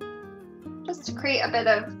 just to create a bit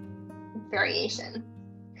of variation.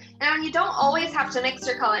 Now, you don't always have to mix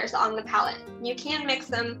your colors on the palette. You can mix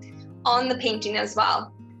them on the painting as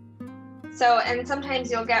well. So, and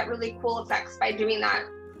sometimes you'll get really cool effects by doing that.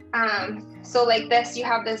 So like this, you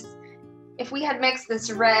have this, if we had mixed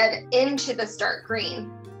this red into this dark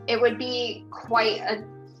green, it would be quite a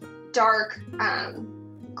dark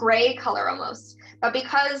gray color almost. But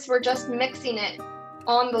because we're just mixing it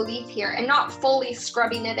on the leaf here and not fully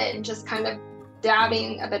scrubbing it in, just kind of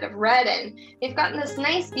dabbing a bit of red in, we've gotten this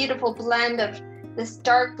nice beautiful blend of this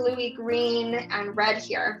dark bluey green and red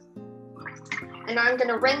here. And now I'm going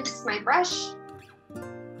to rinse my brush,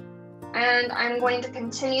 and I'm going to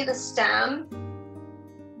continue the stem.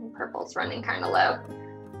 My purple's running kind of low,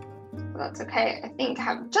 but that's okay. I think I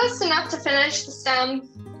have just enough to finish the stem.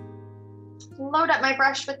 load up my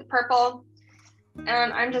brush with the purple,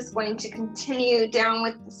 and I'm just going to continue down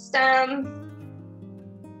with the stem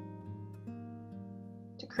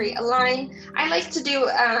to create a line. I like to do,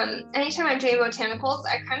 anytime I'm doing botanicals,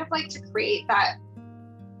 I kind of like to create that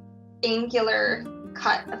angular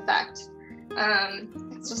cut effect.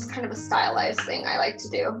 It's just kind of a stylized thing I like to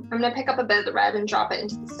do. I'm gonna pick up a bit of the red and drop it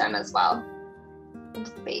into the stem as well,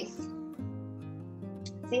 into the base.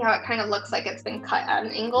 See how it kind of looks like it's been cut at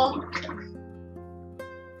an angle?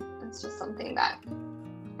 It's just something that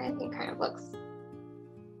I think kind of looks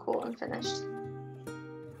cool and finished.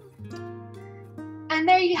 And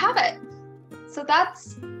there you have it. So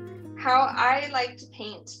that's how I like to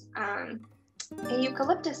paint a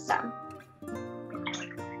eucalyptus stem.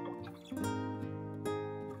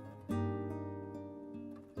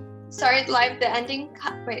 Sorry, live, the ending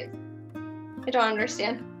cut, wait, I don't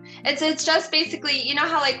understand. It's just basically, you know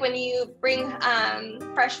how like when you bring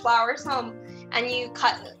fresh flowers home and you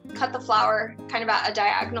cut the flower kind of at a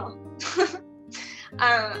diagonal.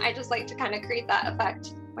 I just like to kind of create that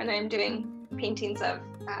effect when I'm doing paintings of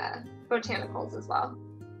botanicals as well.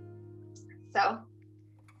 So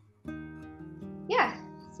yeah,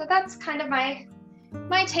 so that's kind of my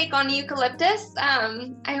take on eucalyptus.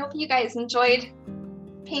 I hope you guys enjoyed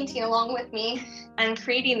painting along with me and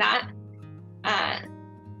creating that. I'm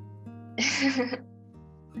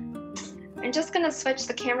just gonna switch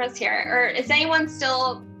the cameras here. Or is anyone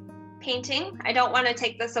still painting? I don't want to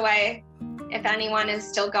take this away if anyone is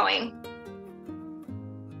still going.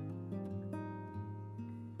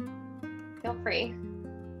 Feel free.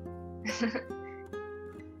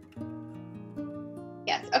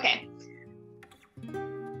 Yes, okay.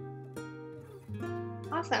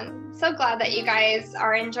 Awesome. So glad that you guys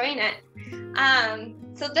are enjoying it.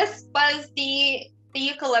 So this was the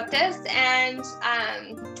eucalyptus, and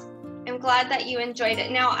I'm glad that you enjoyed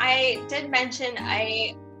it. Now, I did mention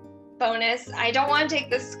a bonus. I don't want to take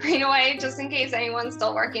this screen away just in case anyone's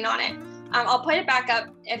still working on it. I'll put it back up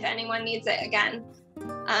if anyone needs it again.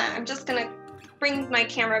 I'm just gonna bring my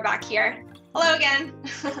camera back here. Hello again.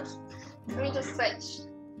 Let me just switch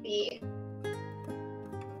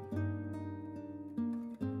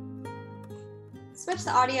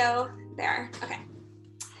the audio there. Okay.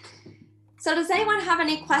 So does anyone have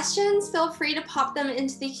any questions? Feel free to pop them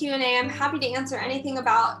into the Q&A. I'm happy to answer anything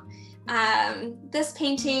about this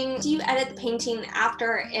painting. Do you edit the painting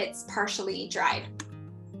after it's partially dried?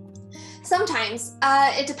 Sometimes.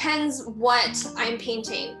 It depends what I'm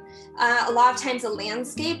painting. A lot of times a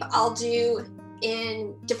landscape I'll do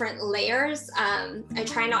in different layers. I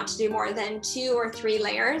try not to do more than 2 or 3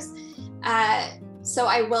 layers. So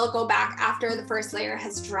I will go back after the first layer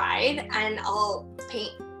has dried and I'll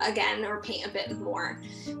paint again or paint a bit more.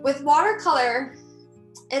 With watercolor,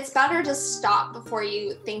 it's better to stop before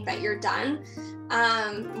you think that you're done.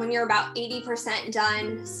 When you're about 80%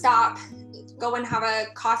 done, stop, go and have a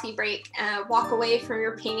coffee break, walk away from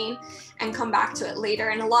your painting and come back to it later.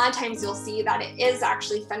 And a lot of times you'll see that it is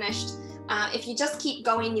actually finished. If you just keep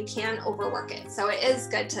going, you can overwork it. So it is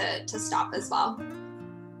good to stop as well.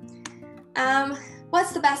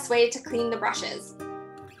 What's the best way to clean the brushes?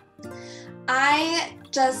 I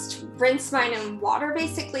just rinse mine in water,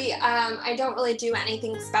 basically. I don't really do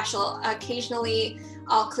anything special. Occasionally,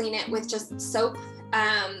 I'll clean it with just soap.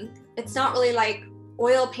 It's not really like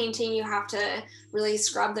oil painting. You have to really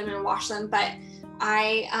scrub them and wash them, but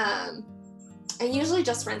I usually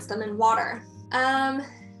just rinse them in water.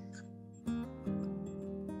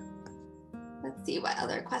 Let's see what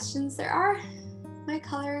other questions there are. My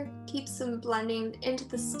color keeps them blending into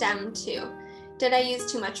the stem too. Did I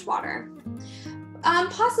use too much water?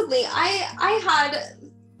 Possibly. I had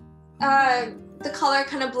the color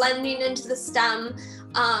kind of blending into the stem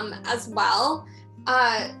as well.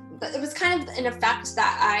 But it was kind of an effect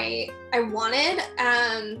that I wanted.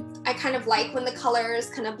 I kind of like when the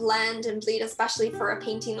colors kind of blend and bleed, especially for a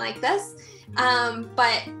painting like this.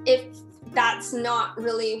 But if that's not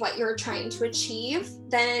really what you're trying to achieve,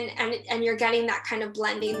 then and you're getting that kind of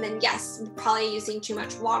blending, then yes, probably using too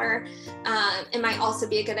much water. It might also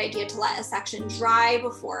be a good idea to let a section dry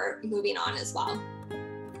before moving on as well.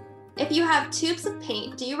 If you have tubes of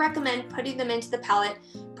paint, do you recommend putting them into the palette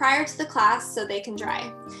prior to the class so they can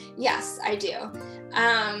dry? Yes, I do.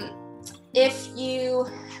 If you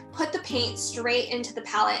put the paint straight into the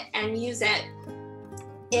palette and use it,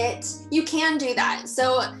 you can do that.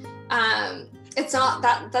 So it's not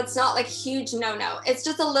that's not like a huge no-no. It's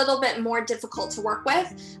just a little bit more difficult to work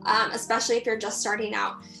with, especially if you're just starting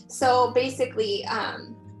out. So basically,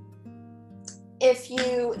 if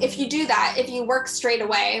you do that, if you work straight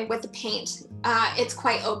away with the paint, it's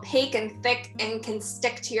quite opaque and thick and can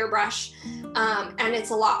stick to your brush, and it's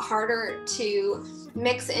a lot harder to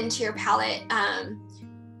mix into your palette.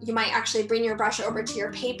 You might actually bring your brush over to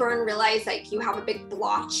your paper and realize like you have a big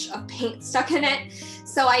blotch of paint stuck in it.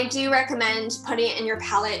 So I do recommend putting it in your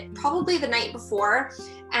palette probably the night before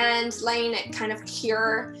and letting it kind of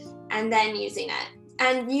cure and then using it.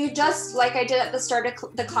 And you just, like I did at the start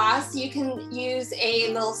of the class, you can use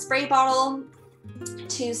a little spray bottle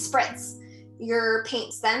to spritz your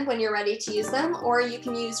paints then when you're ready to use them, or you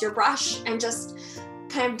can use your brush and just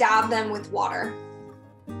kind of dab them with water.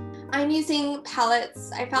 I'm using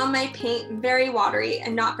pellets. I found my paint very watery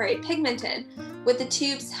and not very pigmented. Would the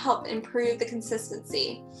tubes help improve the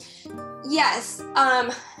consistency? Yes,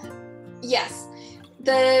 yes.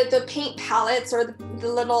 The paint palettes, or the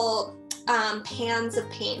little pans of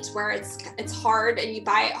paint where it's hard and you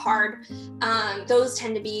buy it hard, those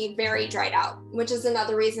tend to be very dried out, which is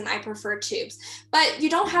another reason I prefer tubes. But you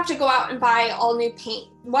don't have to go out and buy all new paint.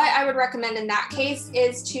 What I would recommend in that case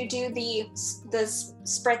is to do the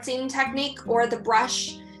spritzing technique, or the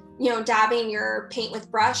brush, dabbing your paint with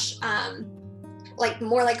brush, like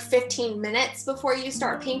more like 15 minutes before you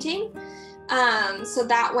start painting. So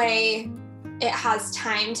that way it has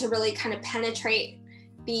time to really kind of penetrate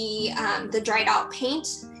the dried out paint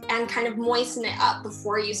and kind of moisten it up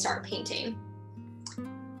before you start painting.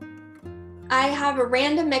 I have a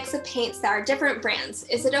random mix of paints that are different brands.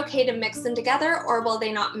 Is it okay to mix them together, or will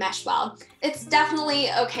they not mesh well? It's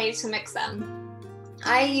definitely okay to mix them.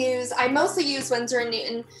 I mostly use Winsor &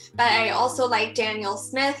 Newton, but I also like Daniel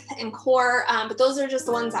Smith and Core, but those are just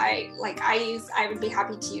the ones I use. I would be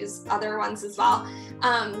happy to use other ones as well.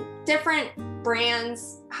 Different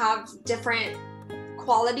brands have different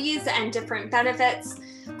qualities and different benefits,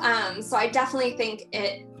 so I definitely think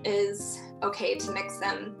it is okay to mix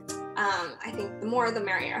them. I think the more the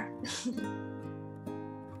merrier.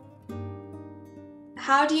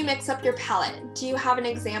 How do you mix up your palette? Do you have an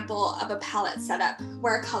example of a palette setup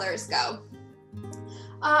where colors go?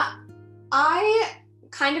 I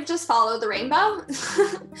kind of just follow the rainbow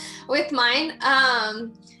with mine.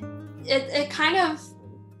 It kind of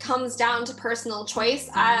comes down to personal choice.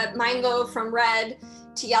 Mine go from red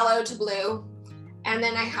to yellow to blue, and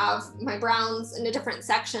then I have my browns in a different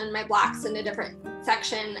section, my blacks in a different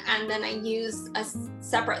section, and then I use a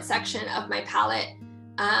separate section of my palette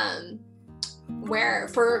where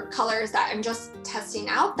for colors that I'm just testing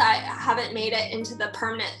out that haven't made it into the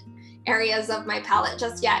permanent areas of my palette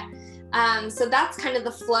just yet. So that's kind of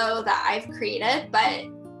the flow that I've created, but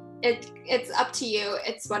it's up to you.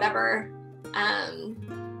 It's whatever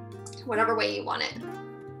way you want it.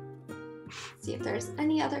 See if there's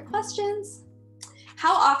any other questions.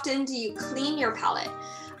 How often do you clean your palette?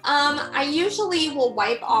 I usually will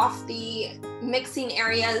wipe off the mixing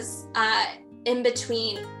areas in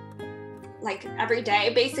between, like every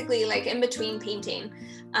day, basically, like in between painting.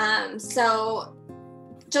 So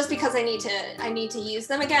just because I need to use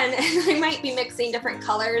them again, and I might be mixing different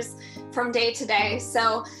colors from day to day.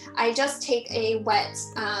 So I just take a wet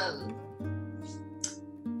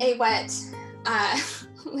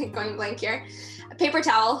like going blank here, a paper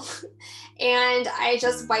towel, and I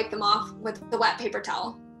just wipe them off with the wet paper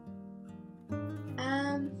towel.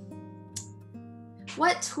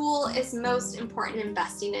 What tool is most important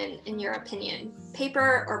investing in your opinion?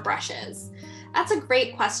 Paper or brushes? That's a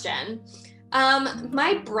great question.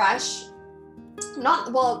 My brush,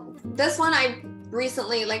 this one I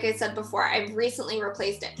recently, like I said before, I've recently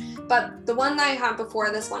replaced it. But the one that I had before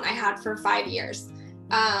this one, I had for 5 years.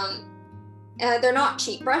 They're not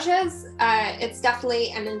cheap brushes. It's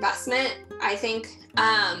definitely an investment, I think.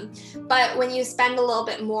 But when you spend a little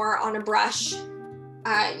bit more on a brush,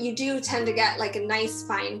 you do tend to get like a nice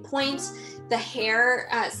fine point. The hair,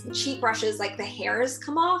 cheap brushes, like the hairs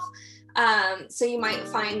come off. So you might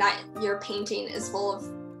find that your painting is full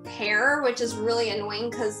of hair, which is really annoying,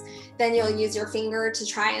 because then you'll use your finger to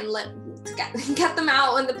try and get them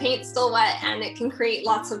out when the paint's still wet, and it can create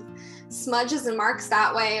lots of smudges and marks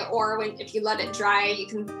that way. Or if you let it dry, you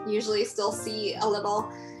can usually still see a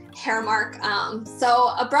little hair mark.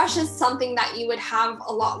 So a brush is something that you would have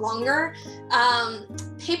a lot longer.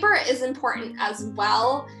 Paper is important as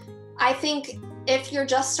well. I think if you're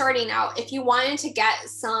just starting out, if you wanted to get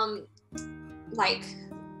some like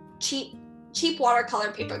cheap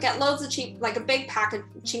watercolor paper, get loads of cheap, like a big pack of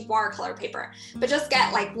cheap watercolor paper, but just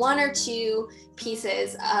get like 1 or 2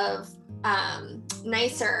 pieces of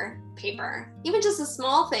nicer paper, even just a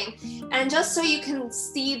small thing, and just so you can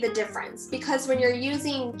see the difference. Because when you're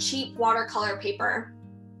using cheap watercolor paper,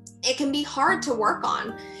 it can be hard to work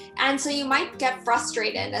on. And so you might get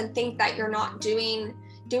frustrated and think that you're not doing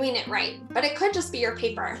it right, but it could just be your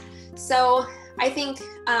paper. So I think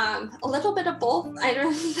a little bit of both. I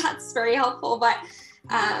don't know if that's very helpful, but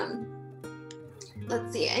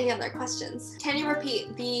let's see, any other questions? Can you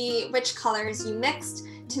repeat which colors you mixed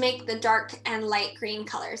to make the dark and light green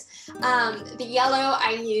colors? The yellow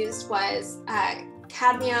I used was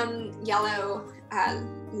cadmium yellow,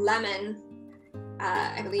 lemon,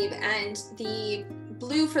 I believe, and the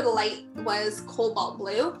blue for the light was Cobalt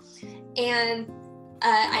Blue, and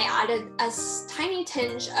I added a tiny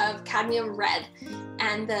tinge of Cadmium Red,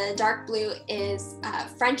 and the dark blue is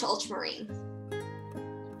French Ultramarine.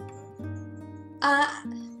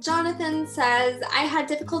 Jonathan says, I had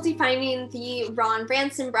difficulty finding the Ron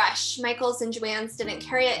Branson brush. Michaels and Joann's didn't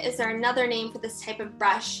carry it. Is there another name for this type of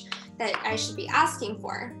brush that I should be asking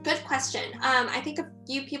for? Good question. I think a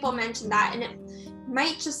few people mentioned that, and it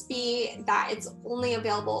might just be that it's only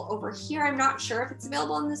available over here. I'm not sure if it's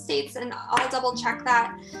available in the States, and I'll double check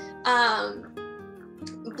that.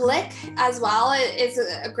 Blick as well is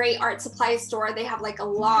a great art supply store. They have like a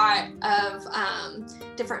lot of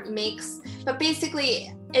different makes, but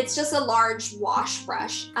basically it's just a large wash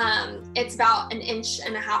brush. It's about 1.5 inches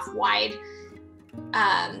wide,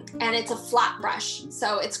 and it's a flat brush,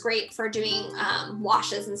 so it's great for doing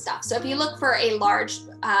washes and stuff. So if you look for a large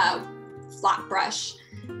flat brush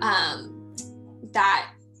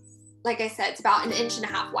that, like I said, it's about 1.5 inches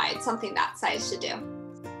wide, something that size should do.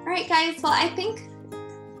 All right, guys, well, I think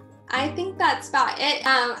that's about it.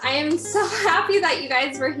 I am so happy that you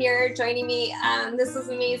guys were here joining me. This was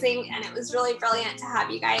amazing, and it was really brilliant to have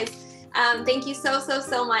you guys. Thank you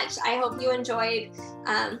so much. I hope you enjoyed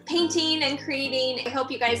painting and creating. I hope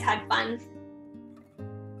you guys had fun.